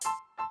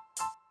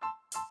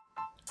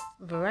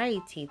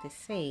Variety, they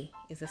say,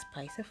 is the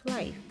spice of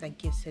life that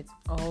gives it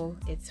all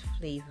its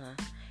flavor.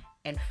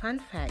 And fun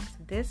fact,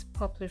 this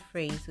popular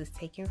phrase was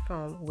taken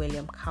from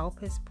William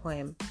Cowper's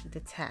poem, The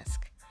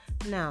Task.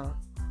 Now,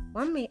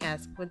 one may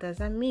ask, what does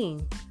that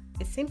mean?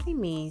 It simply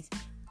means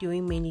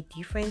doing many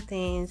different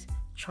things,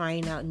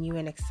 trying out new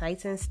and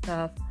exciting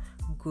stuff,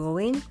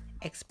 growing,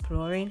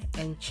 exploring,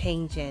 and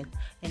changing.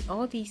 And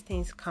all these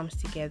things comes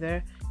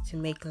together to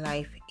make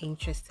life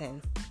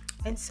interesting.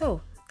 And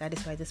so, that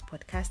is why this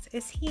podcast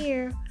is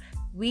here.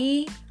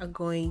 We are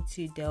going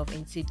to delve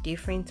into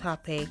different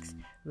topics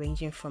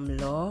ranging from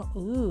law,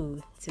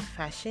 to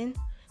fashion,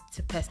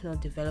 to personal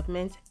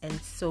development, and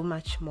so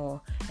much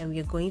more. And we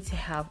are going to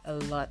have a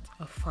lot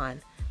of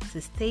fun.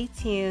 So stay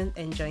tuned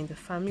and join the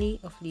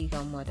family of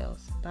legal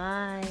models.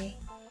 Bye.